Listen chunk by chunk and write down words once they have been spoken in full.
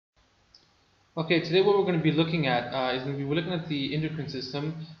Okay, today what we're going to be looking at is going to be looking at the endocrine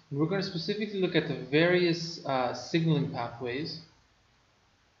system, and we're going to specifically look at the various signaling pathways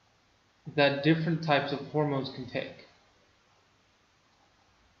that different types of hormones can take.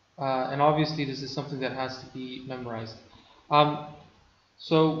 And obviously this is something that has to be memorized.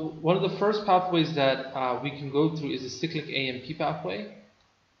 So one of the first pathways that we can go through is the cyclic AMP pathway.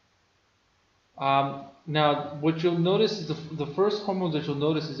 Now, what you'll notice is the first hormones that you'll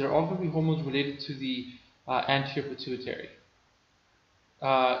notice is they're all going to be hormones related to the anterior pituitary.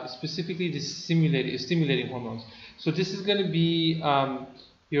 Specifically the stimulating hormones. So this is going to be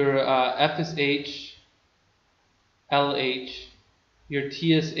your FSH, LH, your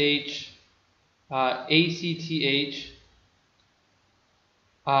TSH, ACTH,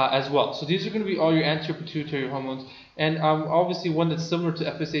 as well. So these are going to be all your anterior pituitary hormones, and obviously one that's similar to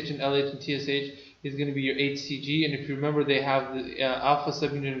FSH and LH and TSH is going to be your HCG. And if you remember, they have the alpha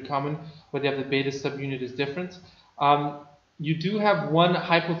subunit in common, but they have the beta subunit is different. You do have one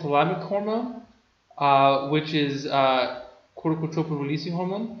hypothalamic hormone, which is corticotropin releasing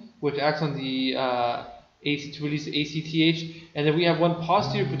hormone, which acts on the to release ACTH, and then we have one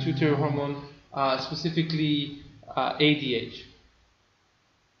posterior pituitary hormone, specifically ADH.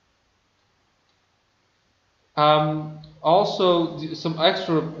 Also, some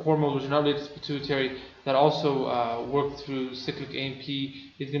extra hormones which are not related to pituitary that also work through cyclic AMP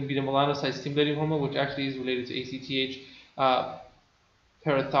is going to be the melanocyte stimulating hormone, which actually is related to ACTH,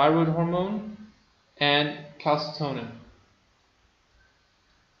 parathyroid hormone, and calcitonin.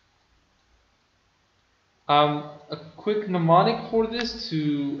 A quick mnemonic for this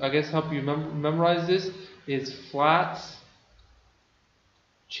to, I guess, help you memorize this is flat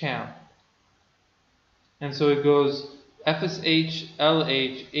champ. And so it goes FSH,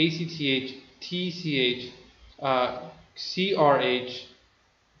 LH, ACTH, TCH, CRH,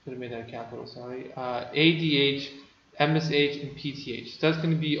 should have made that a capital, sorry, ADH, MSH, and PTH. So that's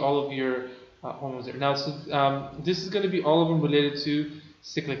going to be all of your hormones there. Now, so this is going to be all of them related to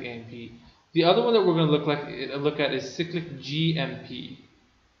cyclic AMP. The other one that we're going to look at is cyclic GMP.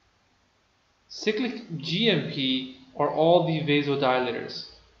 Cyclic GMP are all the vasodilators.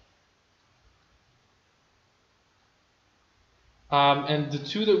 And the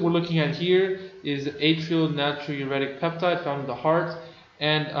two that we're looking at here is atrial natriuretic peptide found in the heart,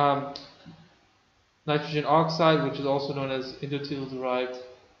 and nitrogen oxide, which is also known as endothelial-derived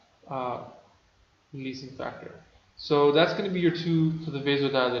releasing factor. So that's going to be your two for the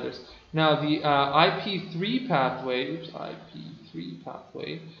vasodilators. Now the Ip3 pathway,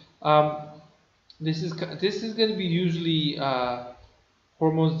 this is going to be usually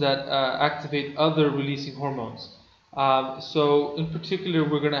hormones that activate other releasing hormones. So in particular,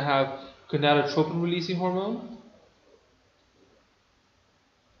 we're going to have gonadotropin releasing hormone,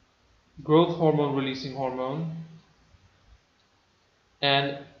 growth hormone releasing hormone,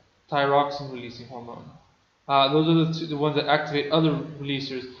 and thyroxine releasing hormone. Those are the ones that activate other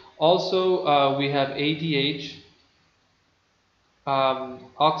releasers. Also, we have ADH,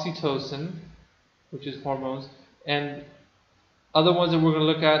 oxytocin, which is hormones, and other ones that we're going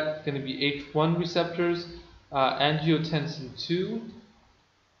to look at are going to be H1 receptors, angiotensin II,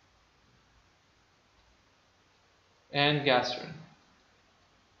 and gastrin.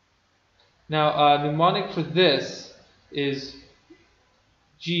 Now, mnemonic for this is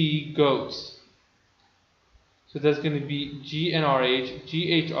G GOAT. So that's going to be GnRH,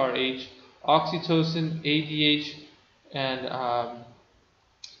 GHRH, oxytocin, ADH, and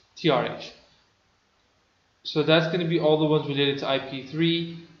TRH. So that's going to be all the ones related to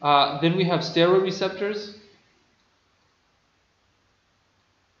Ip3. Then we have steroid receptors.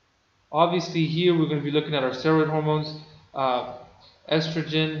 Obviously here we're going to be looking at our steroid hormones,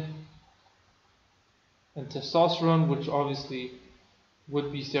 estrogen and testosterone, which obviously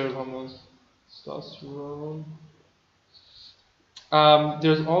would be steroid hormones. Testosterone.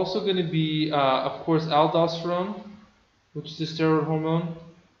 There's also going to be, of course, aldosterone, which is the steroid hormone,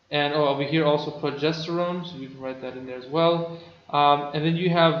 and over here also progesterone, so we can write that in there as well. And then you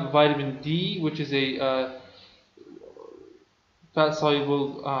have vitamin D, which is a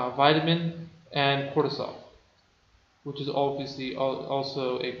fat-soluble vitamin, and cortisol, which is obviously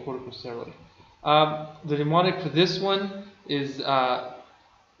also a corticosteroid. The mnemonic for this one is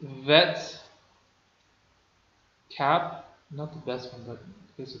VET CAP, not the best one, but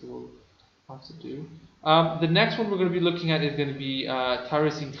I guess it will have to do. The next one we're going to be looking at is going to be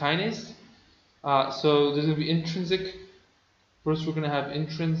tyrosine kinase. So there's going to be intrinsic. First, we're going to have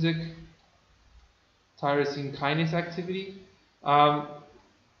intrinsic tyrosine kinase activity.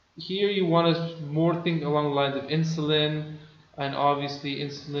 Here you want to more think along the lines of insulin, and obviously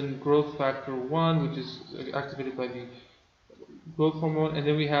insulin growth factor 1, which is activated by the growth hormone, and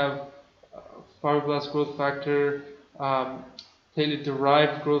then we have fibroblast growth factor,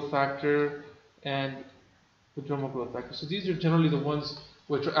 platelet-derived growth factor, and prodromal growth factor. So these are generally the ones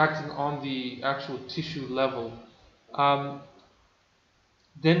which are acting on the actual tissue level.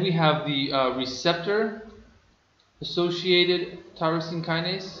 Then we have the receptor-associated tyrosine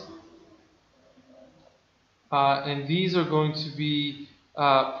kinase, and these are going to be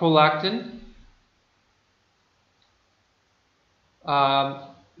prolactin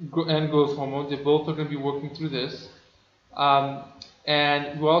and growth hormone. They both are going to be working through this.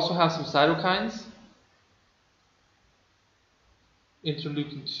 And we also have some cytokines: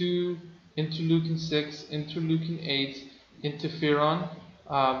 interleukin 2, interleukin 6, interleukin 8, interferon,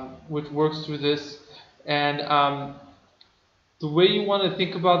 which works through this. And the way you want to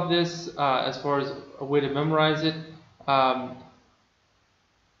think about this, as far as a way to memorize it,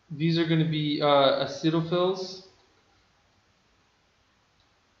 these are going to be acidophils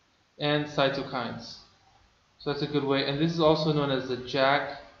and cytokines. So that's a good way. And this is also known as the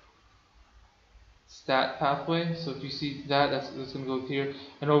JAK-STAT pathway. So if you see that, that's going to go here.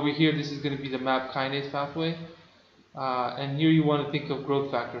 And over here, this is going to be the MAP kinase pathway. And here you want to think of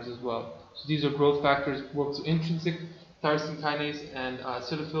growth factors as well. So these are growth factors, work to intrinsic tyrosine kinase and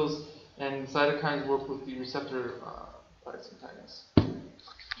acidophils, and cytokines work with the receptor tyrosine kinase.